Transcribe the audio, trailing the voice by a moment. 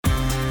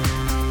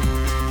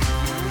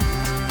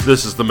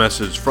This is the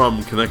message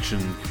from Connection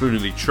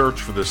Community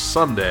Church for this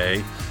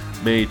Sunday,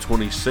 May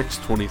 26,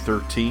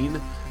 2013,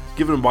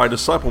 given by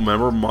disciple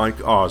member Mike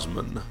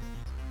Osman.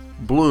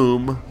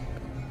 Bloom,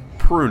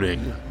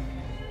 Pruning.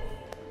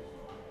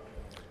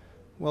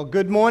 Well,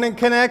 good morning,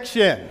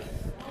 Connection.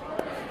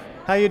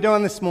 How you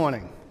doing this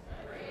morning?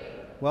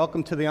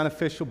 Welcome to the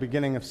unofficial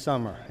beginning of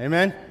summer.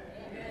 Amen?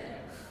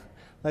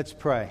 Let's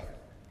pray.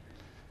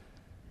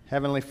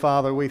 Heavenly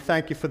Father, we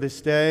thank you for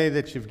this day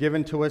that you've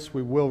given to us.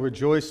 We will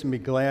rejoice and be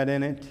glad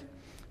in it.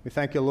 We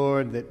thank you,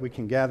 Lord, that we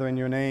can gather in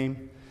your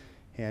name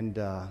and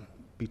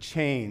be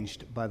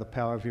changed by the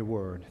power of your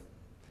word.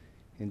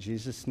 In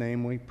Jesus'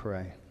 name we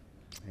pray.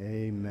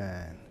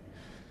 Amen.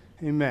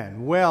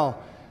 Amen.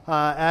 Well,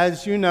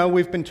 as you know,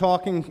 we've been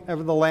talking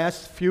over the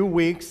last few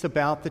weeks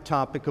about the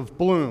topic of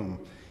bloom.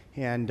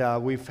 And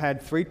we've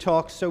had 3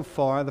 talks so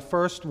far. The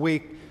first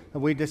week,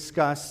 we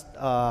discussed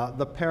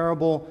the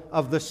parable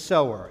of the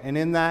sower. And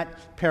in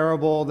that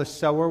parable, the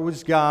sower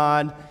was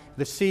God,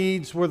 the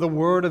seeds were the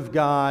Word of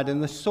God,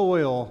 and the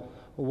soil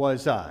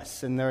was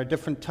us. And there are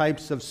different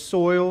types of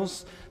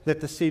soils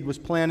that the seed was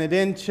planted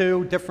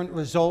into, different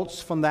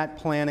results from that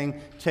planting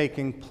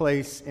taking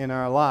place in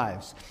our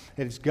lives.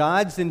 It is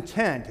God's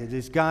intent, it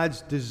is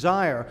God's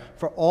desire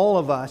for all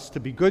of us to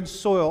be good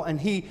soil, and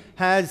He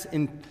has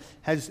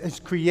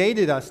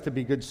created us to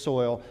be good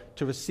soil,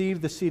 to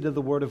receive the seed of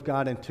the Word of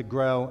God and to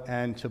grow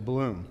and to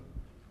bloom.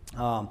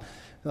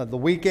 The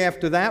week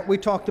after that, we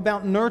talked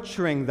about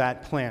nurturing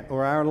that plant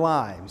or our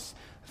lives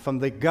from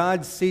the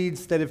God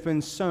seeds that have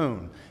been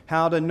sown,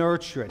 how to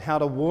nurture it, how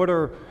to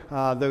water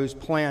those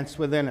plants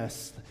within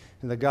us,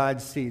 the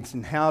God seeds,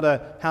 and how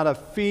to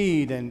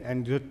feed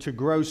and to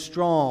grow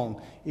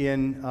strong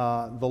in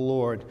the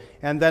Lord.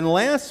 And then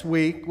last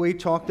week, we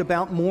talked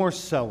about more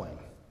sowing.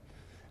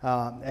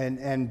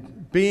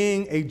 And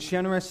being a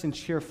generous and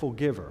cheerful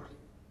giver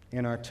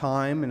in our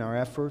time, in our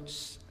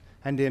efforts,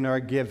 and in our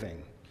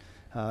giving.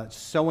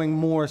 Sowing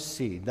more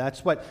seed.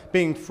 That's what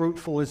being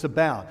fruitful is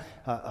about.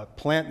 A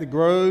plant that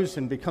grows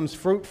and becomes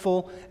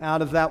fruitful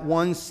out of that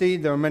one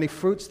seed. There are many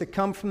fruits that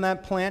come from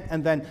that plant,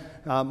 and then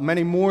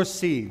many more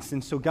seeds.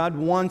 And so God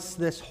wants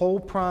this whole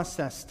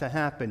process to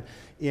happen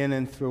in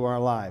and through our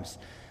lives.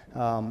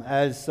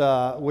 As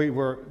we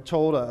were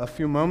told a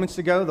few moments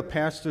ago, the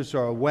pastors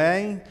are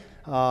away.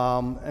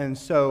 And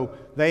so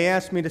they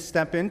asked me to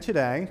step in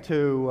today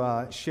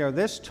to share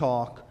this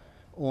talk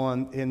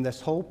in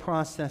this whole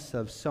process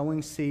of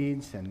sowing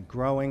seeds and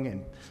growing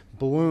and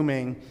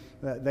blooming.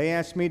 They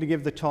asked me to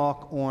give the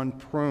talk on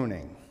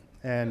pruning.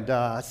 And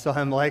so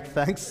I'm like,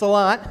 thanks a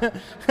lot.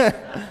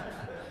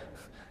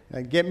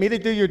 Get me to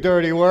do your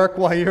dirty work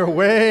while you're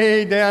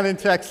way down in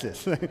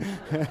Texas.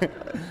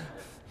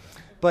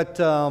 But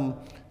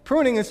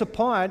pruning is a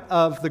part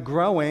of the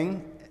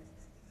growing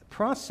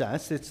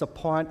process. It's a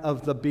part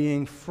of the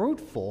being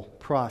fruitful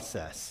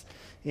process.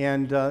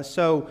 And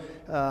so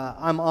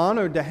I'm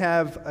honored to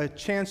have a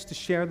chance to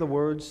share the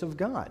words of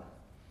God.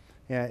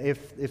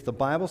 If the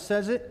Bible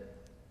says it,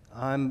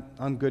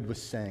 I'm good with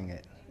saying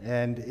it.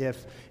 And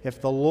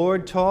if the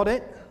Lord taught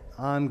it,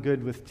 I'm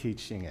good with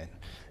teaching it.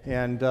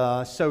 And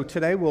so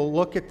today we'll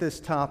look at this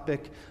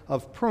topic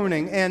of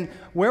pruning. And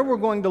where we're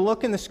going to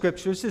look in the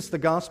Scriptures is the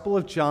Gospel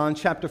of John,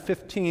 chapter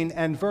 15,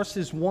 and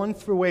verses 1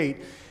 through 8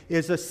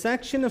 is a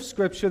section of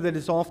Scripture that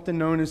is often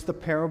known as the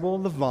parable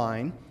of the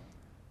vine.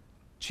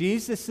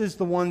 Jesus is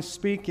the one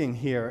speaking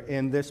here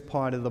in this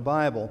part of the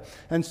Bible.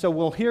 And so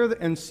we'll hear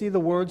and see the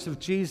words of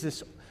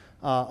Jesus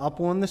up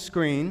on the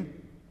screen,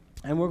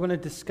 and we're going to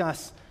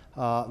discuss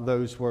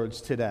those words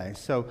today.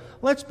 So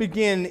let's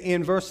begin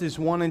in verses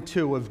 1 and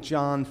 2 of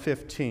John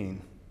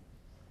 15.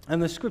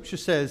 And the Scripture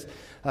says,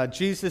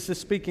 Jesus is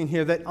speaking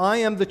here, that I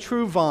am the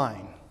true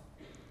vine.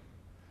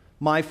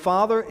 My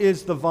Father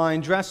is the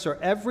vine dresser.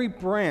 Every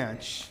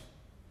branch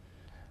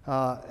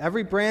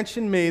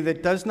in me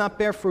that does not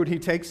bear fruit, he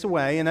takes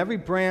away, and every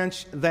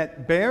branch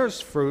that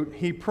bears fruit,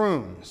 he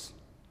prunes,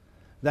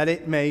 that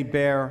it may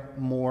bear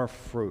more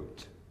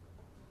fruit.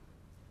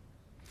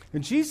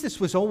 And Jesus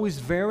was always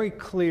very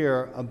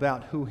clear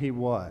about who he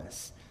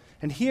was.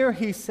 And here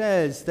he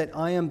says that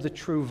I am the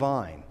true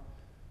vine.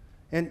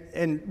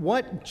 And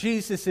what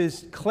Jesus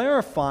is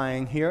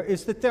clarifying here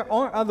is that there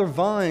are other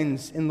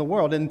vines in the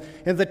world. And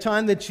in the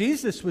time that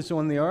Jesus was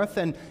on the earth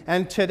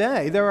and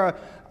today, there are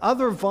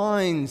other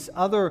vines,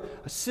 other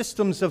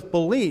systems of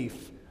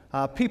belief.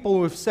 People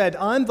who have said,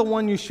 I'm the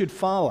one you should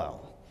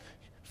follow.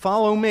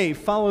 Follow me,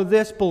 follow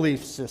this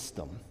belief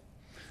system.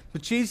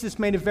 But Jesus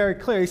made it very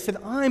clear. He said,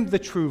 I'm the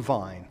true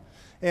vine.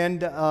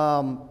 And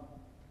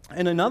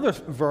in another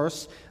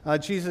verse,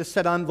 Jesus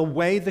said, I'm the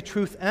way, the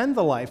truth, and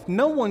the life.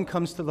 No one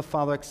comes to the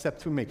Father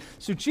except through me.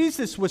 So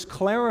Jesus was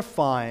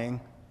clarifying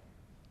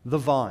the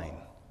vine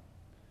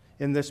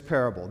in this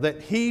parable,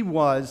 that he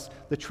was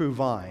the true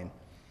vine.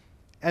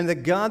 And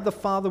that God the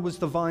Father was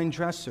the vine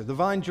dresser. The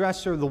vine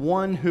dresser, the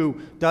one who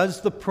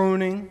does the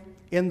pruning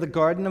in the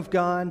garden of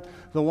God,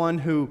 the one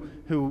who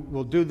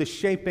will do the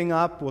shaping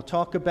up. We'll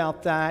talk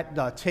about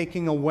that,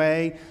 taking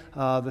away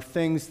the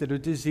things that are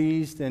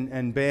diseased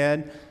and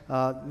bad.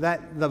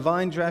 That the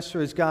vine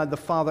dresser is God the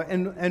Father,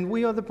 and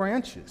we are the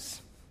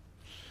branches.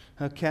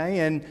 Okay,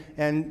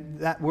 and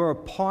that we're a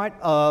part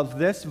of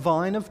this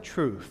vine of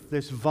truth,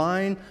 this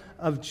vine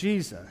of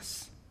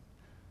Jesus.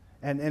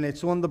 And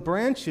it's on the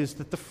branches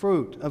that the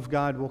fruit of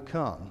God will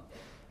come.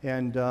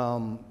 And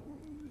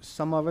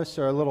some of us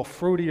are a little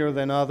fruitier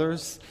than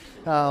others.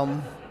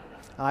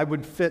 I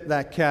would fit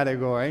that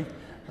category.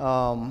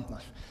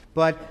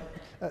 But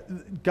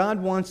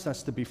God wants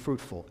us to be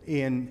fruitful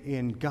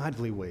in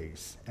godly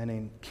ways and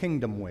in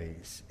kingdom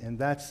ways. And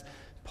that's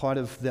part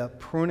of the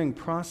pruning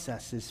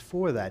process is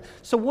for that.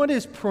 So what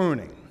is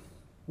pruning?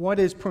 What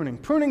is pruning?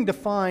 Pruning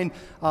defined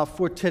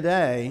for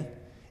today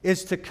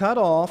is to cut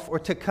off or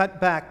to cut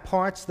back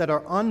parts that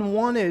are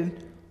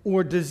unwanted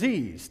or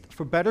diseased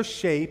for better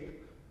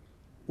shape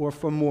or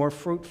for more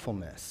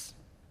fruitfulness.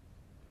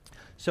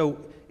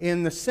 So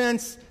in the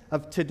sense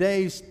of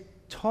today's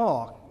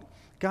talk,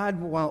 God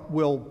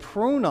will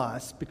prune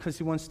us because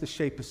he wants to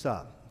shape us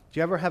up. Do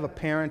you ever have a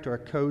parent or a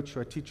coach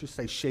or a teacher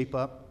say, shape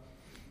up?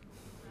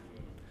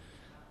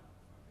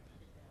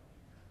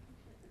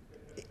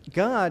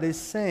 God is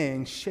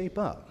saying, shape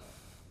up.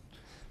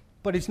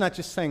 But he's not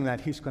just saying that,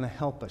 he's going to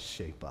help us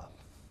shape up.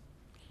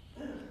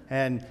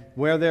 And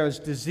where there's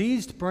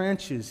diseased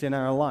branches in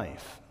our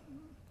life,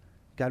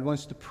 God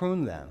wants to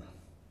prune them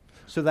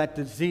so that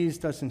disease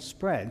doesn't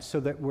spread, so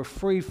that we're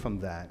free from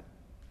that.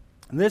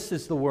 And this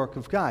is the work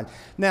of God.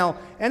 Now,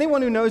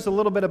 anyone who knows a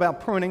little bit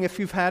about pruning, if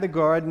you've had a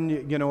garden,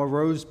 you know, a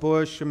rose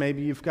bush, or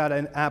maybe you've got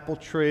an apple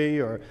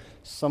tree, or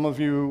some of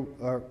you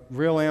are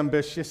real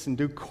ambitious and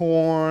do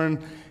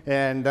corn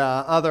and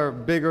other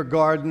bigger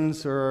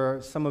gardens, or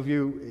some of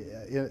you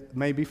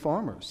may be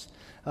farmers.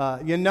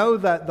 You know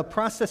that the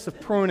process of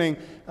pruning,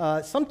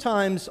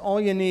 sometimes all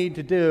you need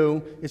to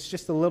do is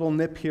just a little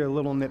nip here, a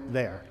little nip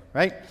there,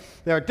 right?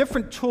 There are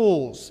different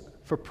tools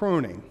for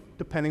pruning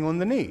depending on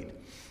the need.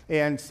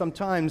 And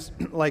sometimes,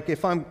 like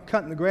if I'm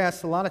cutting the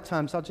grass, a lot of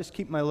times I'll just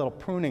keep my little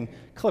pruning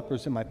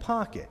clippers in my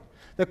pocket.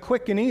 They're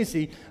quick and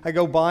easy. I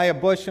go by a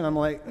bush and I'm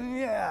like,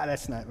 yeah,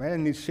 that's not right. I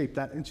need to shape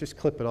that and just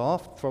clip it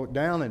off, throw it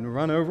down and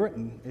run over it,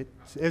 and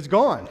it's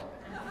gone.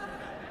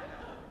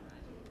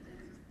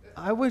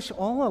 I wish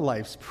all of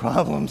life's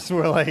problems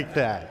were like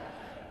that.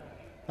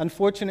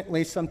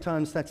 Unfortunately,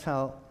 sometimes that's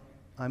how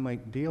I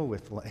might deal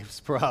with life's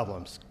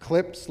problems.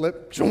 Clip,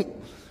 slip, choom.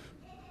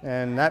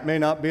 And that may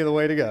not be the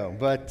way to go.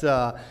 But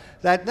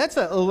that's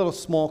a little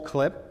small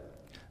clip.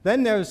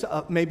 Then there's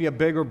maybe a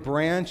bigger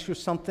branch or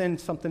something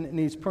that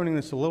needs pruning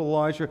that's a little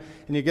larger.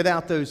 And you get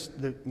out those,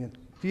 do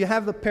you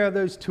have the pair of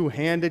those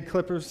two-handed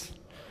clippers?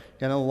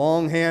 And a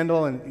long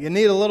handle, and you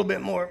need a little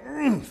bit more,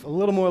 a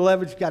little more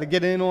leverage. You've got to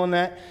get in on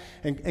that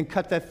and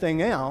cut that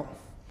thing out.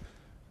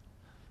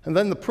 And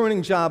then the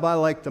pruning job I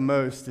like the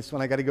most is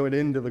when I got to go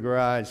into the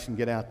garage and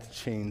get out the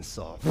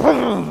chainsaw.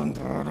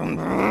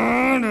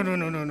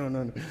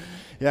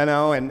 You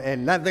know,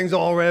 and that thing's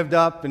all revved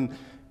up, and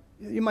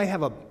you might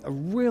have a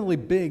really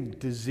big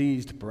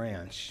diseased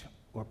branch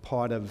or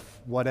part of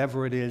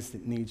whatever it is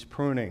that needs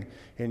pruning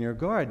in your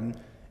garden.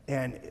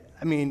 And,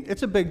 I mean,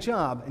 it's a big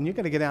job, and you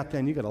got to get out there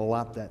and you got to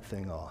lop that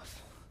thing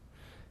off.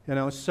 You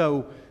know,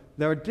 so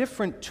there are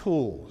different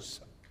tools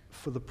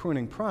for the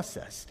pruning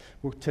process.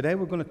 Today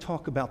we're going to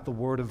talk about the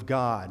Word of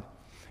God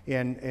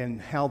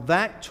and how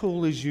that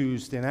tool is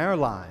used in our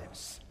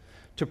lives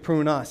to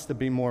prune us to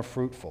be more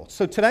fruitful.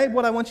 So today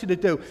what I want you to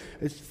do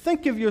is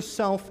think of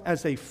yourself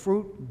as a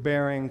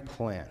fruit-bearing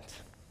plant.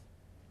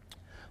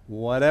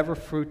 Whatever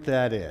fruit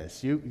that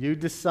is. You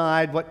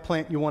decide what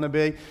plant you want to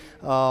be.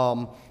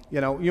 You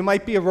know, you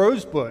might be a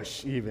rose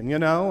bush even, you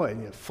know, a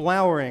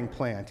flowering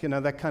plant, you know,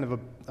 that kind of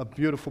a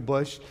beautiful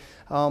bush.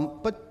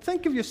 But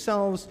think of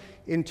yourselves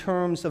in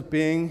terms of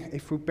being a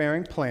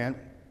fruit-bearing plant.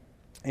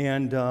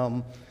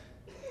 And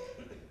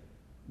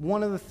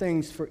one of the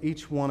things for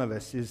each one of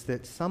us is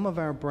that some of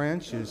our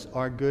branches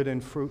are good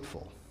and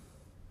fruitful,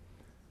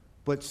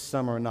 but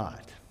some are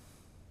not.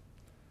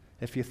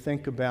 If you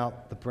think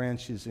about the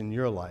branches in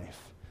your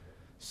life,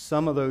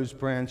 some of those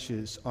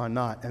branches are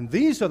not. And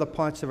these are the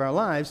parts of our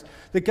lives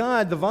that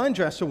God, the vine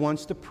dresser,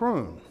 wants to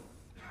prune.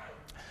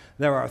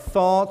 There are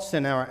thoughts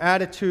and our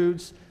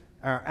attitudes,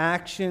 our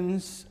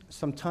actions,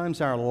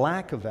 sometimes our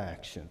lack of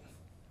action,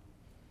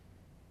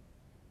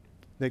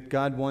 that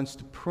God wants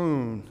to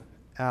prune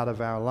out of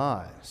our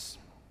lives.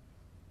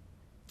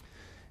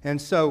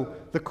 And so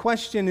the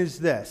question is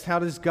this: how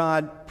does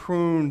God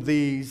prune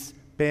these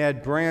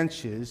bad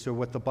branches, or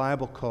what the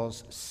Bible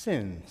calls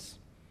sins,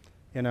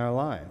 in our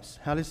lives?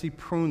 How does he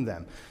prune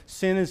them?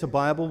 Sin is a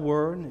Bible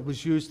word. It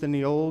was used in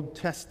the Old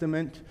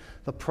Testament.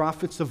 The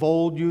prophets of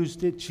old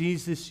used it.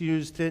 Jesus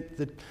used it.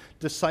 The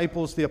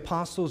disciples, the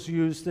apostles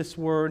used this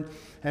word.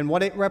 And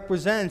what it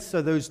represents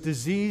are those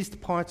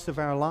diseased parts of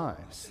our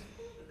lives.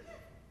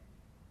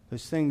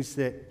 Those things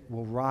that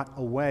will rot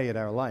away at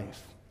our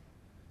life.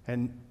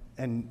 And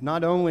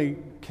not only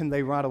can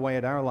they rot away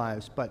at our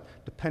lives, but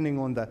depending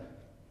on the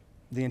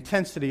the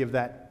intensity of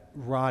that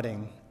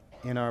rotting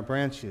in our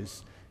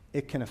branches,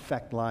 it can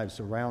affect lives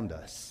around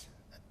us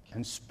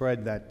and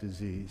spread that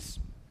disease.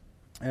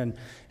 And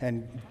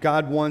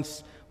God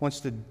wants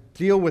to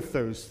deal with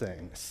those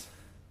things.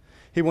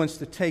 He wants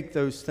to take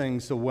those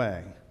things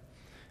away.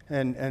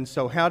 And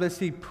so how does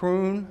he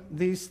prune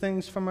these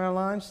things from our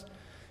lives?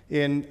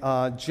 In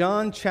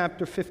John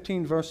chapter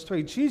 15, verse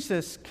 3,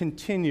 Jesus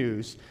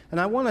continues, and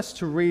I want us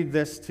to read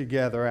this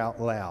together out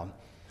loud.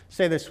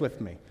 Say this with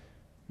me.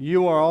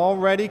 You are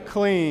already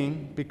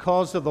clean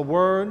because of the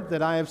word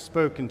that I have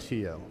spoken to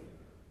you.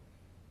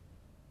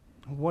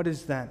 What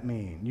does that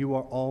mean? You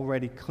are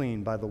already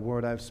clean by the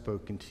word I've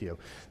spoken to you.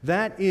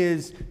 That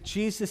is,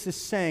 Jesus is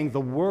saying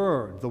the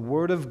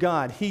word of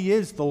God. He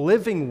is the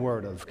living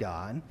word of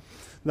God.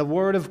 The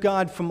word of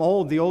God from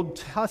the Old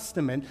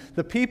Testament.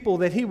 The people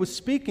that he was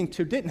speaking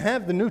to didn't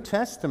have the New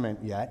Testament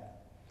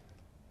yet.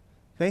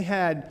 They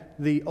had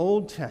the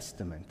Old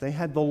Testament. They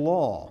had the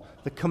law,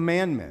 the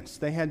commandments.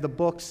 They had the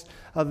books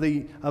of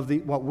the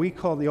what we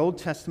call the Old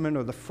Testament,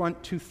 or the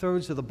front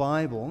 2/3 of the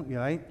Bible,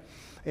 right?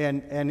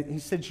 And he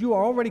says, you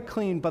are already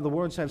clean by the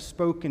words I've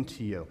spoken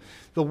to you.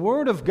 The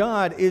Word of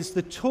God is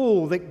the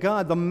tool that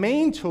God, the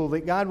main tool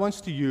that God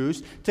wants to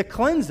use to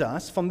cleanse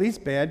us from these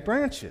bad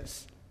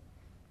branches.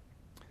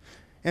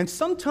 And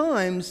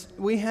sometimes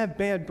we have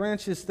bad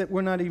branches that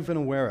we're not even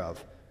aware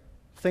of,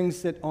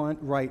 things that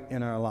aren't right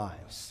in our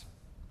lives,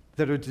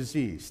 that are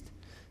diseased.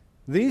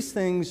 These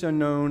things are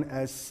known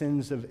as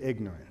sins of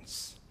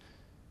ignorance.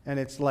 And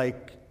it's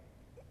like,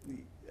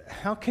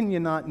 how can you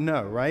not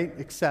know, right?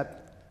 Except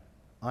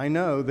I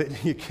know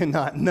that you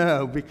cannot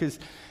know, because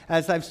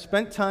as I've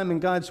spent time in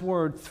God's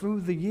Word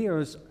through the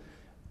years,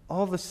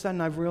 all of a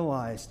sudden I've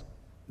realized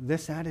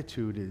this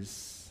attitude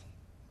is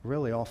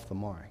really off the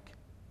mark.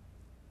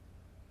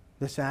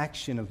 This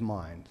action of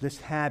mine,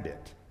 this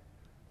habit.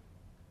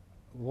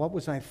 What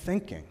was I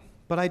thinking?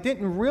 But I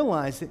didn't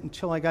realize it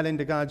until I got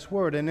into God's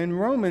Word. And in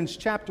Romans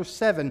chapter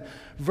 7,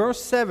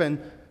 verse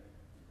 7,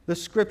 the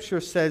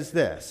Scripture says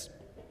this.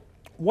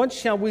 What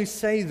shall we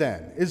say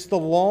then? Is the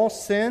law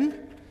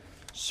sin?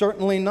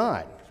 Certainly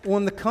not.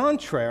 On the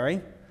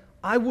contrary,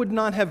 I would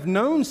not have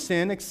known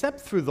sin except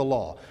through the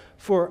law.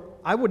 For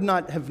I would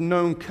not have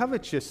known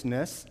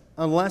covetousness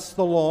unless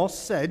the law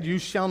said, you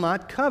shall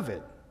not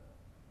covet.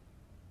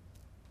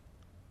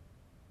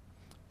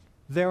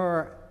 There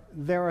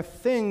are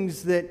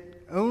things that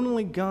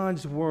only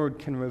God's Word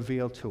can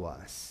reveal to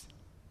us.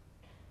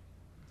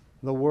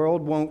 The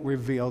world won't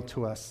reveal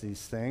to us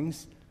these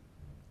things.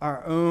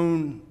 Our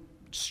own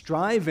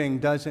striving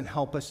doesn't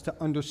help us to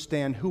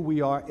understand who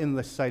we are in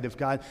the sight of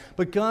God.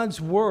 But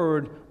God's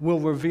Word will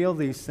reveal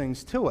these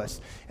things to us.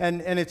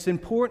 And it's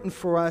important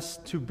for us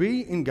to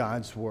be in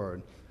God's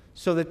Word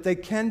so that they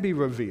can be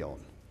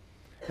revealed.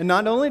 And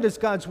not only does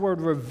God's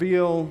Word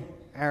reveal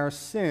our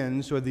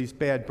sins or these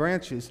bad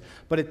branches,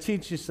 but it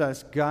teaches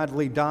us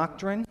godly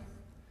doctrine.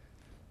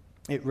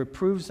 It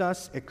reproves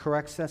us, it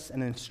corrects us,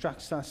 and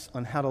instructs us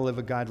on how to live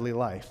a godly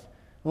life.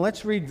 Well,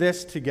 let's read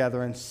this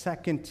together in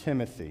 2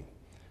 Timothy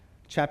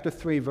chapter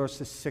 3,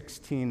 verses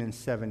 16 and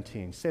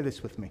 17. Say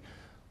this with me.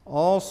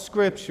 All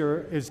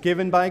Scripture is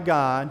given by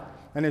God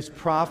and is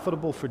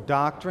profitable for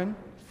doctrine,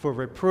 for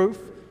reproof,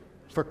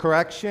 for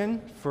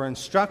correction, for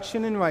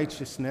instruction in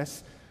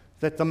righteousness,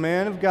 that the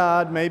man of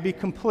God may be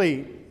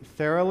complete,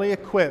 thoroughly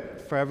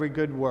equipped for every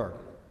good work.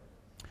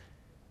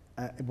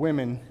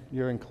 Women,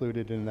 you're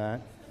included in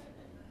that.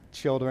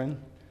 Children,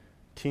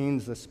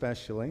 teens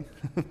especially.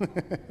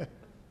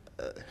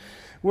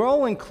 We're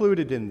all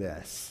included in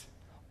this.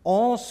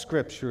 All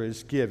Scripture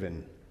is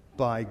given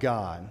by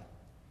God.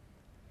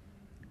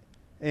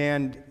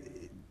 And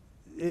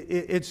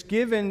it's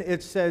given,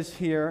 it says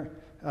here,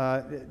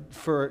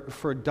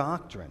 for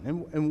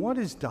doctrine. And what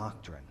is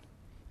doctrine?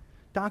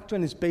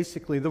 Doctrine is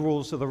basically the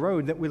rules of the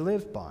road that we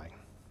live by.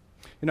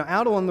 You know,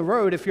 out on the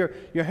road, if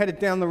you're headed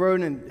down the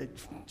road and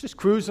just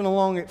cruising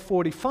along at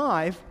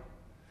 45,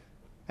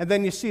 and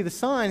then you see the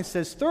sign that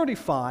says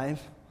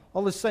 35,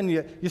 all of a sudden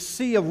you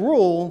see a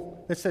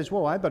rule that says,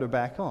 whoa, I better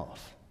back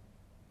off.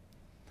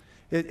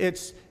 It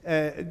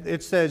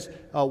says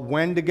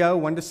when to go,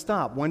 when to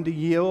stop, when to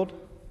yield,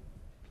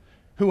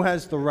 who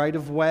has the right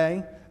of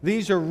way.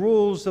 These are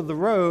rules of the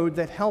road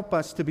that help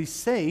us to be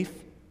safe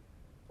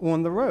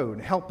on the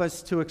road, help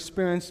us to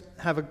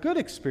have a good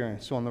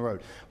experience on the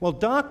road. Well,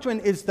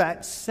 doctrine is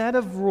that set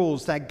of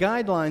rules, that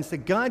guidelines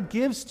that God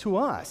gives to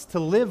us to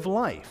live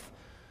life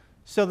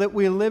so that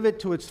we live it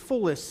to its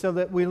fullest, so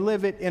that we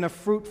live it in a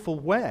fruitful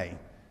way.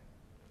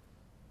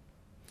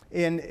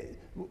 And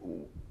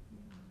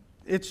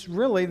it's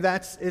really,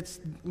 it's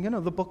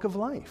the book of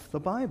life, the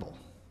Bible.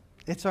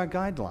 It's our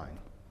guideline.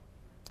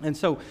 And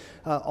so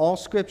all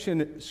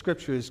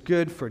Scripture is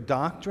good for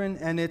doctrine,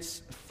 and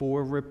it's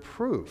for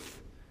reproof.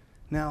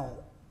 Now,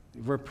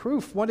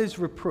 reproof, what is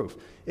reproof?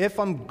 If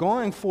I'm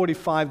going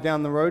 45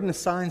 down the road and the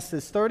sign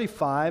says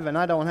 35 and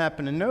I don't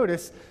happen to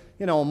notice,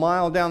 a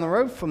mile down the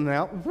road from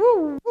now,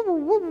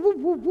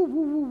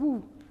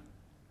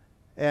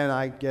 and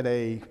I get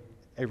a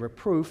a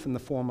reproof in the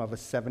form of a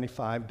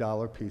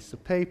 $75 piece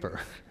of paper.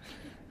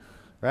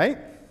 Right?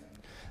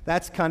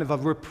 That's kind of a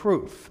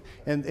reproof.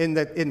 And in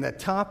the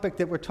topic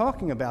that we're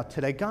talking about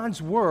today,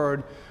 God's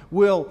Word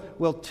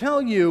will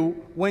tell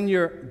you when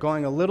you're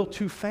going a little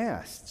too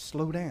fast,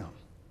 slow down.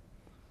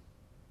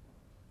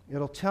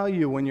 It'll tell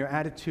you when your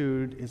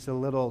attitude is a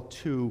little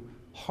too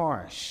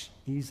harsh,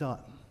 ease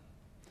up.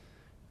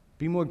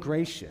 Be more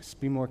gracious,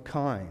 be more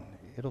kind.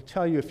 It'll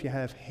tell you if you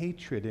have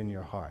hatred in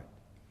your heart.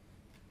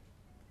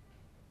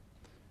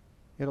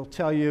 It'll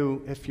tell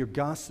you if you're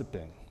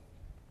gossiping.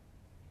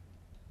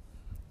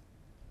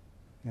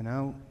 You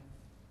know?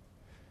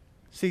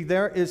 See,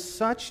 there is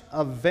such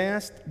a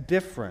vast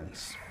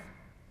difference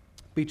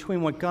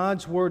between what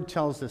God's Word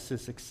tells us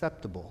is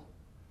acceptable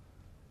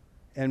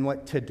and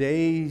what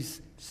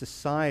today's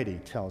society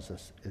tells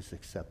us is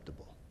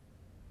acceptable.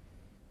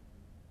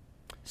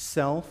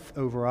 Self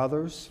over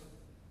others,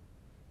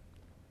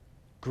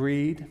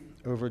 greed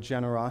over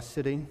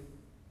generosity,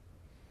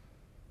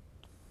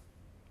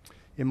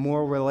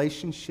 immoral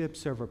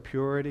relationships over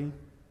purity,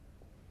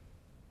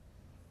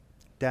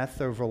 death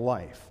over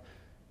life.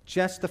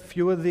 Just a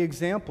few of the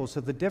examples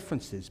of the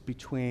differences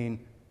between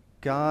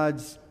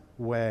God's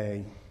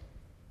way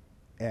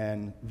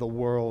and the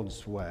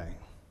world's way.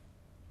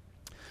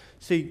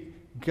 See,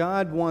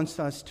 God wants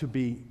us to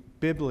be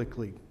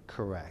biblically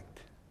correct,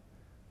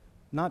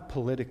 not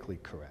politically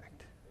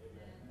correct.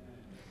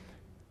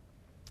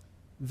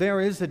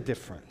 There is a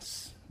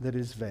difference that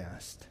is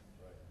vast.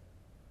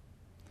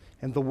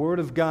 And the Word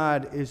of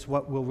God is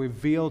what will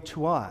reveal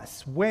to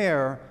us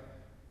where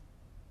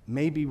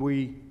maybe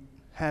we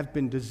have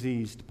been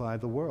diseased by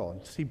the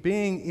world. See,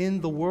 being in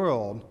the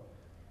world,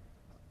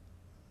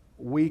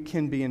 we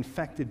can be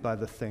infected by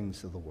the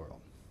things of the world.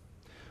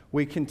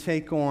 We can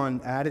take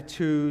on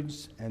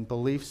attitudes and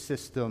belief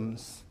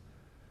systems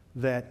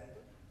that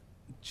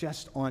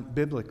just aren't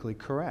biblically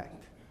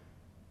correct.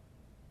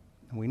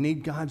 And we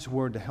need God's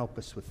Word to help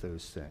us with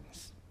those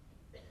things.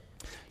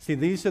 See,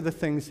 these are the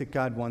things that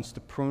God wants to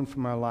prune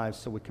from our lives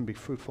so we can be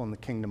fruitful in the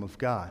kingdom of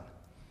God.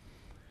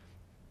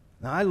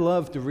 Now, I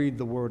love to read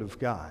the Word of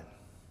God.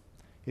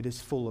 It is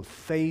full of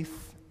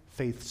faith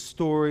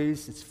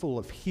stories. It's full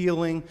of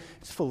healing.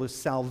 It's full of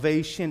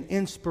salvation,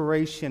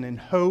 inspiration, and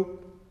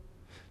hope,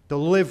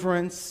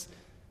 deliverance.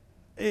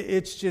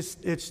 It's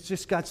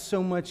just got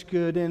so much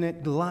good in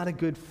it, a lot of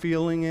good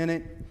feeling in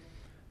it.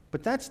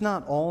 But that's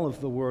not all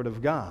of the Word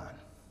of God.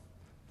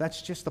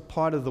 That's just a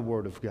part of the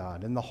Word of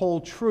God. And the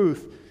whole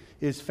truth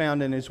is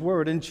found in His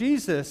Word. And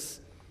Jesus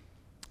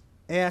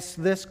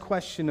asked this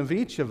question of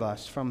each of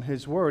us from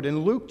His Word. In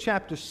Luke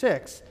chapter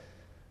 6,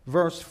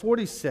 verse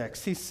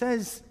 46, He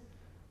says,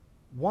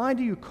 "Why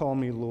do you call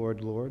me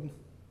Lord, Lord,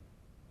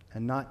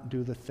 and not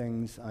do the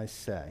things I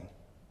say?"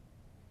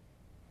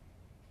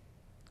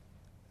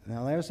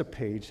 Now there's a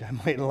page I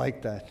might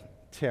like to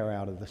tear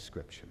out of the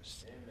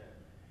Scriptures. Amen.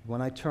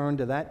 When I turn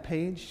to that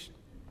page,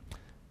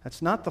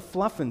 that's not the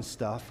fluffing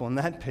stuff on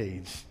that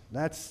page.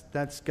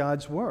 That's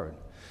God's Word.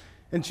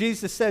 And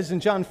Jesus says in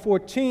John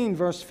 14,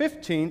 verse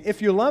 15,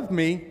 "If you love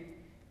me,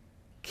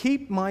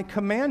 keep my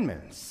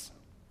commandments."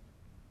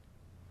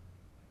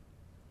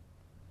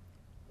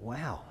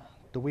 Wow.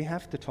 Do we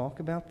have to talk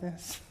about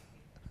this?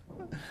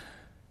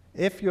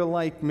 If you're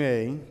like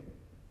me,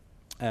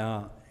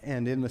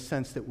 and in the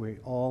sense that we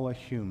all are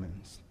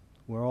humans,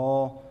 we're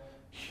all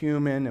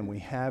human and we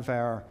have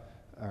our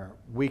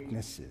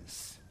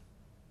weaknesses,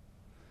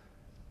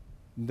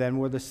 then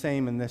we're the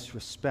same in this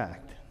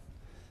respect.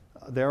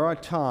 There are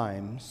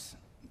times,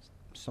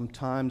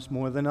 sometimes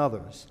more than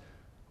others,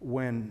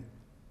 when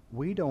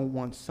we don't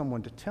want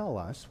someone to tell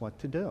us what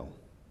to do,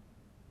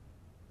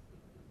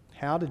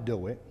 how to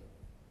do it,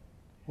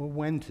 or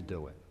when to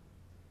do it.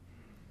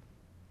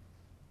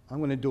 I'm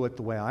going to do it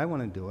the way I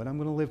want to do it. I'm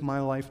going to live my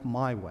life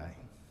my way.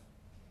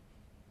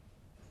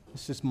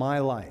 This is my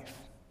life.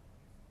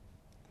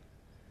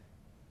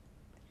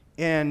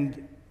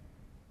 And,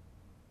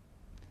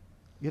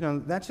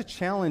 that's a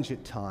challenge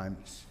at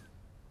times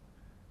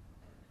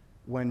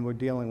when we're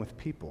dealing with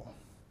people.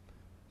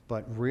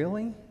 But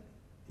really,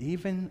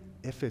 even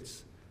if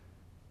it's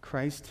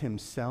Christ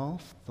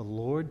Himself, the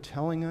Lord,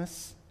 telling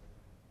us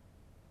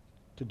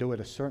to do it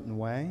a certain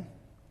way,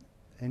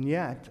 and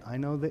yet I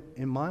know that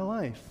in my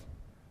life,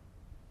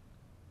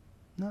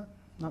 not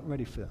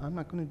ready for that. I'm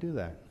not going to do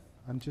that.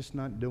 I'm just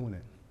not doing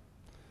it.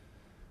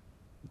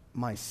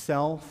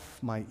 Myself,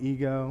 my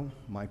ego,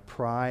 my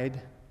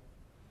pride.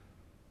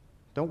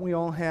 Don't we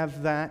all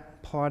have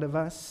that part of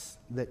us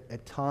that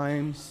at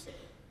times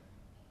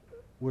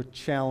we're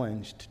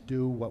challenged to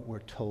do what we're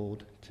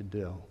told to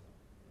do?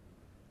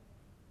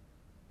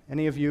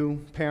 Any of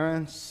you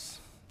parents?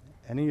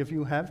 Any of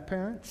you have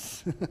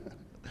parents?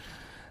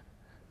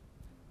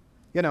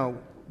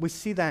 We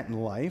see that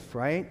in life,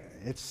 right?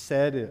 It's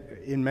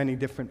said in many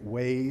different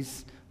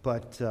ways,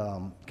 but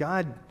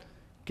God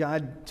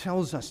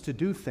tells us to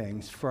do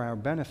things for our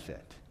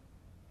benefit.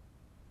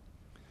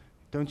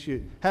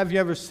 Have you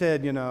ever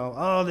said,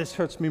 oh, this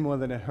hurts me more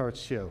than it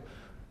hurts you?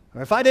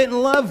 Or if I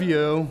didn't love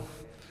you,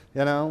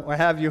 Or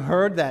have you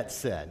heard that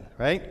said,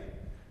 right?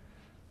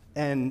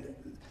 And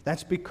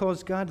that's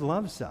because God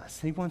loves us.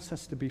 He wants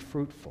us to be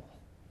fruitful.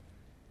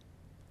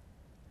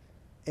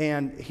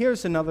 And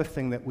here's another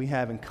thing that we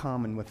have in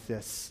common with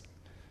this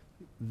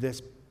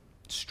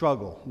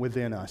struggle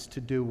within us to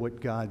do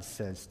what God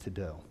says to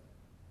do,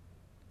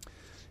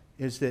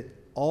 is that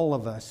all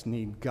of us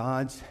need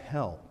God's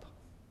help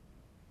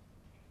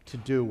to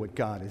do what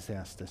God has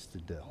asked us to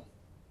do.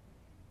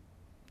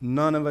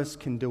 None of us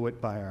can do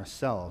it by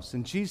ourselves,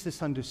 and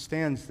Jesus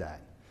understands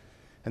that.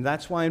 And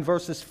that's why in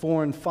verses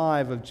 4 and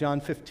 5 of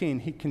John 15,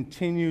 he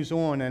continues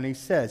on and he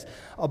says,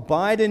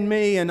 "Abide in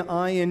me and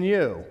I in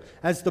you,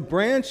 as the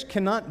branch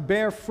cannot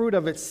bear fruit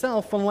of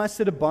itself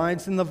unless it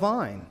abides in the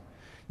vine.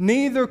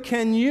 Neither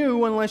can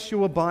you unless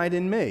you abide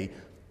in me.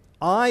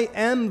 I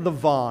am the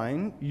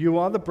vine, you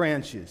are the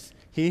branches.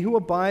 He who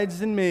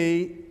abides in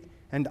me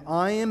and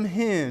I in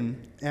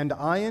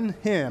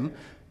him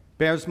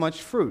bears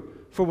much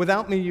fruit. For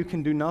without me you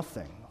can do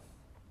nothing."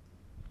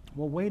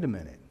 Well, wait a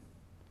minute.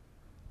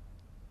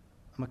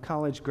 I'm a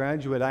college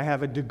graduate. I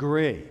have a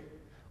degree.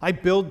 I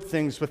build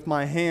things with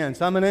my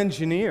hands. I'm an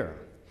engineer.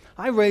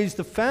 I raised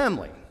a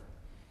family.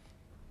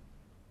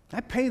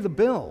 I pay the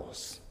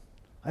bills.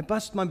 I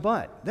bust my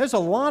butt. There's a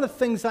lot of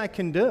things I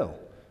can do.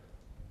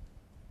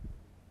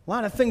 A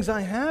lot of things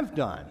I have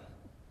done.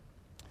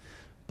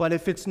 But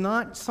if it's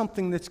not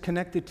something that's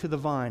connected to the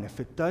vine, if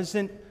it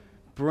doesn't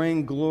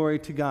bring glory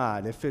to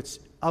God, if it's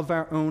of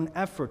our own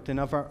effort and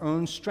of our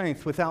own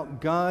strength,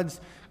 without God's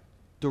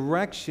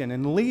direction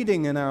and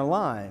leading in our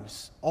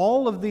lives,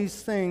 all of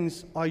these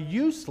things are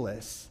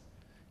useless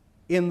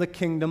in the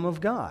kingdom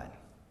of God.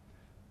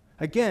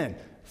 Again,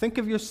 think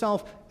of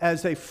yourself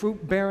as a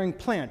fruit-bearing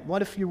plant.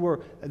 What if you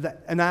were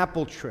an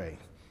apple tree?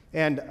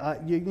 And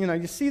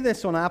you see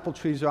this on apple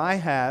trees, or I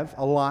have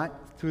a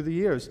lot through the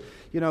years.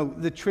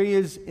 The tree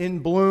is in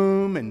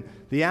bloom, and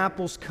the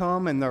apples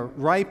come, and they're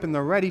ripe, and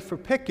they're ready for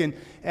picking,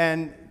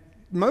 and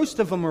most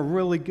of them are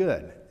really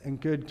good and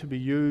good to be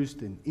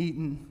used and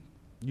eaten,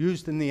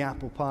 used in the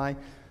apple pie.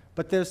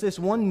 But there's this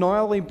one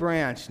gnarly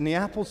branch, and the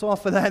apples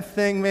off of that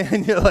thing,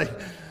 man, you're like,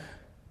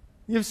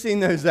 you've seen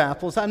those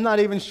apples. I'm not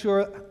even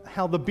sure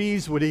how the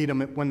bees would eat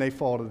them when they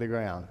fall to the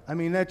ground. I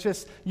mean, they're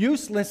just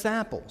useless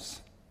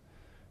apples.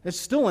 It's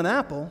still an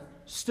apple,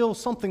 still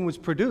something was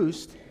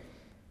produced,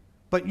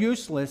 but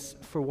useless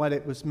for what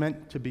it was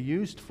meant to be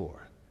used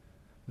for.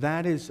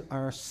 That is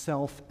our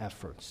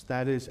self-efforts.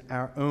 That is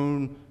our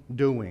own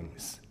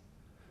doings.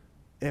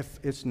 If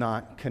it's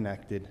not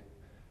connected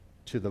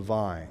to the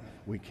vine,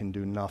 we can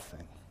do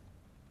nothing.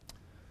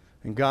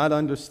 And God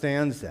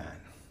understands that.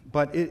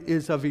 But it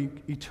is of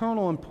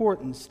eternal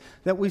importance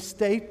that we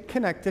stay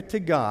connected to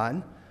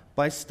God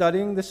by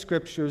studying the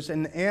Scriptures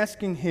and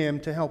asking Him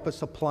to help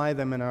us apply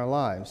them in our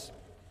lives.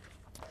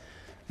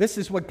 This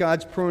is what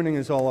God's pruning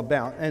is all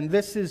about. And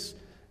this is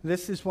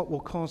what will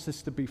cause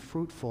us to be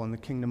fruitful in the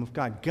kingdom of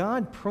God.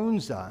 God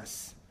prunes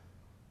us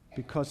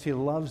because He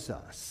loves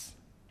us.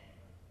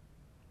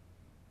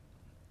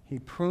 He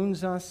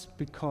prunes us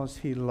because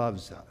He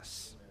loves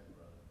us.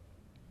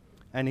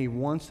 And He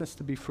wants us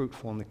to be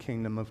fruitful in the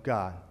kingdom of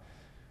God.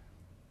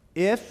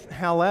 If,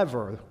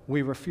 however,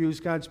 we refuse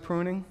God's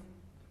pruning,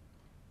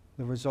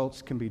 the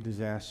results can be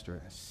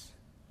disastrous.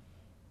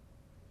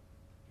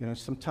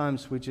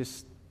 Sometimes we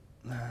just,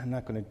 I'm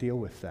not going to deal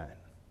with that.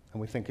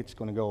 And we think it's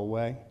going to go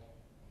away.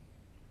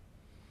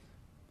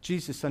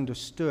 Jesus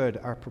understood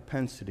our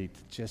propensity to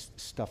just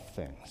stuff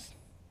things.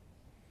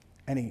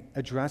 And He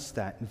addressed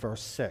that in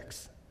verse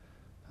 6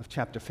 of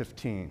chapter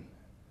 15.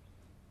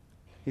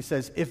 He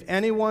says, "If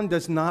anyone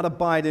does not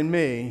abide in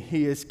me,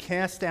 he is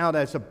cast out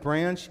as a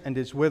branch and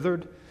is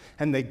withered,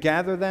 and they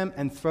gather them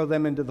and throw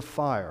them into the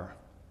fire,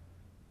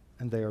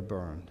 and they are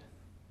burned."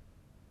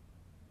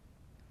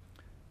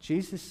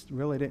 Jesus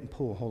really didn't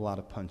pull a whole lot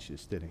of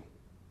punches, did He?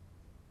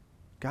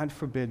 God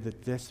forbid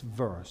that this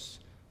verse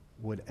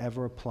would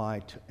ever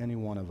apply to any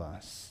one of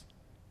us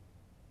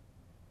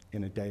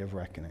in a day of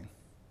reckoning.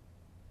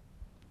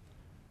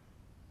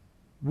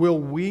 Will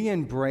we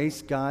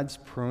embrace God's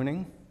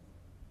pruning?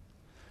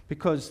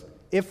 Because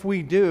if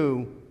we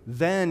do,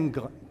 then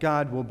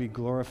God will be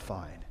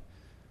glorified.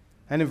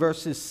 And in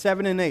verses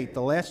 7 and 8,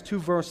 the last two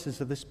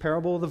verses of this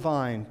parable of the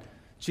vine,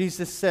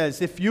 Jesus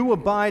says, "If you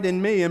abide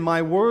in me and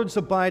my words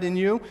abide in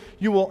you,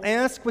 you will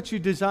ask what you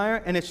desire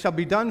and it shall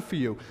be done for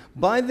you.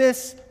 By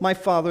this my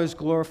Father is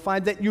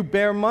glorified, that you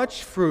bear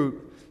much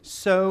fruit,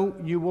 so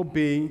you will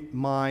be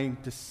my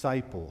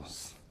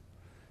disciples."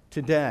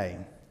 Today,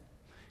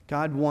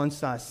 God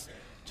wants us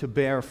to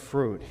bear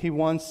fruit. He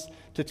wants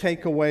to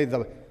take away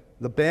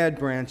the bad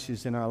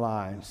branches in our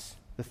lives,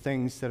 the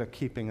things that are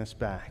keeping us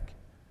back,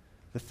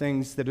 the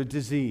things that are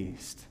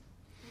diseased.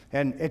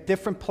 And at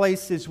different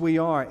places we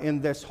are in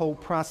this whole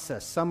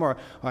process. Some are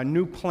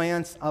new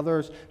plants,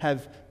 others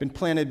have been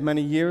planted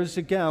many years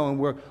ago, and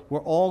we're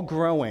all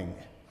growing.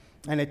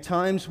 And at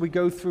times we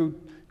go through,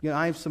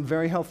 I have some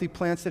very healthy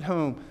plants at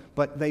home,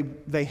 but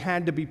they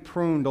had to be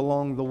pruned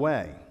along the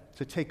way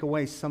to take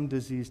away some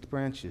diseased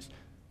branches.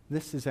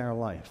 This is our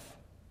life.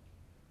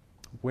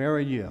 Where are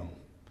you?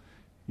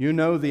 You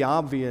know the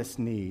obvious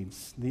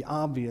needs, the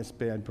obvious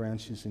bad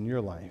branches in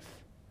your life.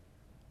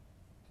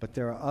 But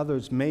there are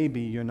others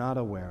maybe you're not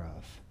aware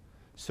of.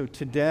 So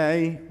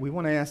today, we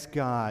want to ask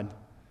God,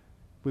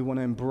 we want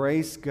to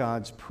embrace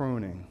God's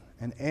pruning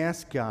and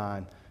ask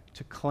God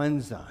to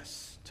cleanse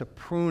us, to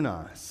prune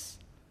us,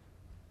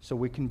 so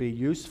we can be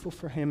useful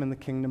for Him in the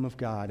kingdom of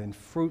God and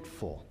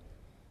fruitful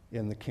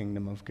in the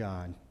kingdom of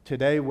God.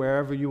 Today,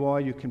 wherever you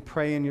are, you can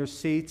pray in your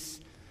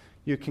seats.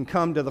 You can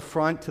come to the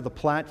front, to the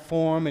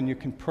platform, and you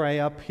can pray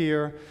up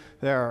here.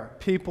 There are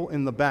people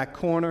in the back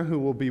corner who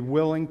will be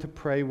willing to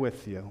pray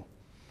with you.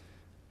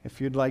 If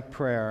you'd like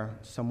prayer,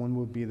 someone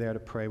will be there to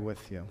pray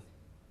with you.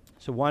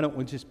 So why don't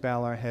we just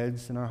bow our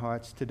heads and our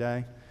hearts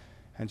today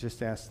and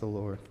just ask the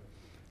Lord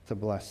to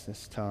bless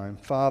this time.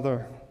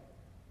 Father,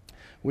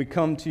 we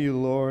come to you,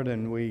 Lord,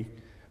 and we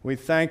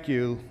thank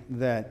you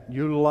that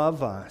you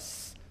love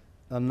us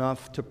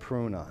enough to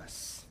prune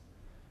us.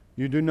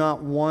 You do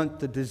not want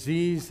the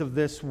disease of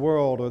this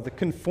world or the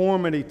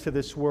conformity to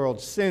this world,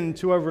 sin,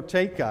 to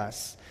overtake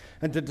us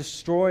and to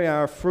destroy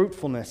our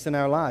fruitfulness in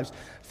our lives.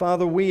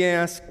 Father, we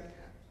ask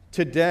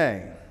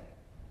today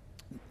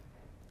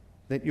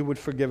that you would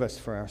forgive us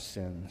for our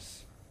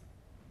sins.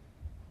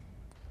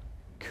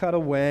 Cut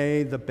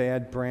away the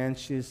bad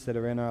branches that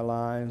are in our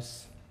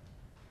lives.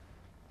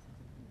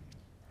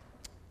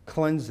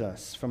 Cleanse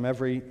us from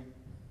every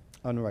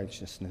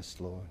unrighteousness,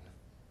 Lord.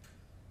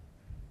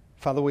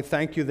 Father, we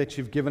thank you that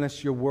you've given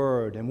us your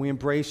word, and we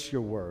embrace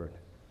your word.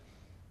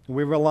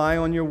 We rely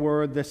on your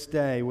word this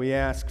day. We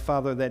ask,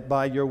 Father, that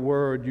by your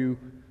word you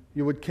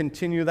would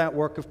continue that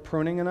work of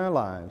pruning in our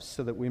lives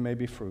so that we may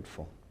be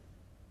fruitful.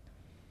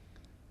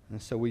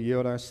 And so we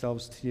yield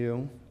ourselves to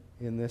you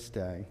in this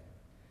day.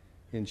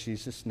 In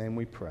Jesus' name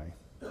we pray.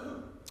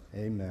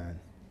 Amen.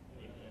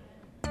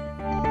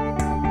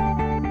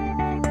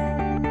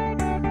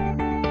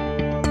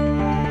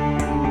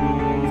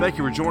 Thank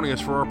you for joining us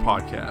for our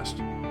podcast.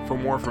 For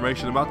more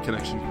information about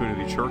Connection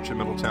Community Church in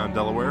Middletown,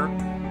 Delaware,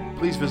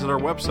 please visit our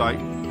website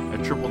at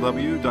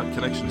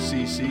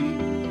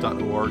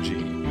www.connectioncc.org.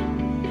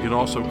 You can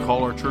also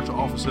call our church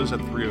offices at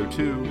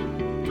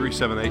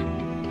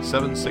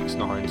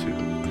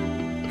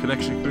 302-378-7692.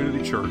 Connection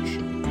Community Church,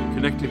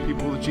 connecting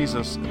people with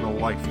Jesus and the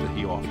life that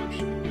He offers.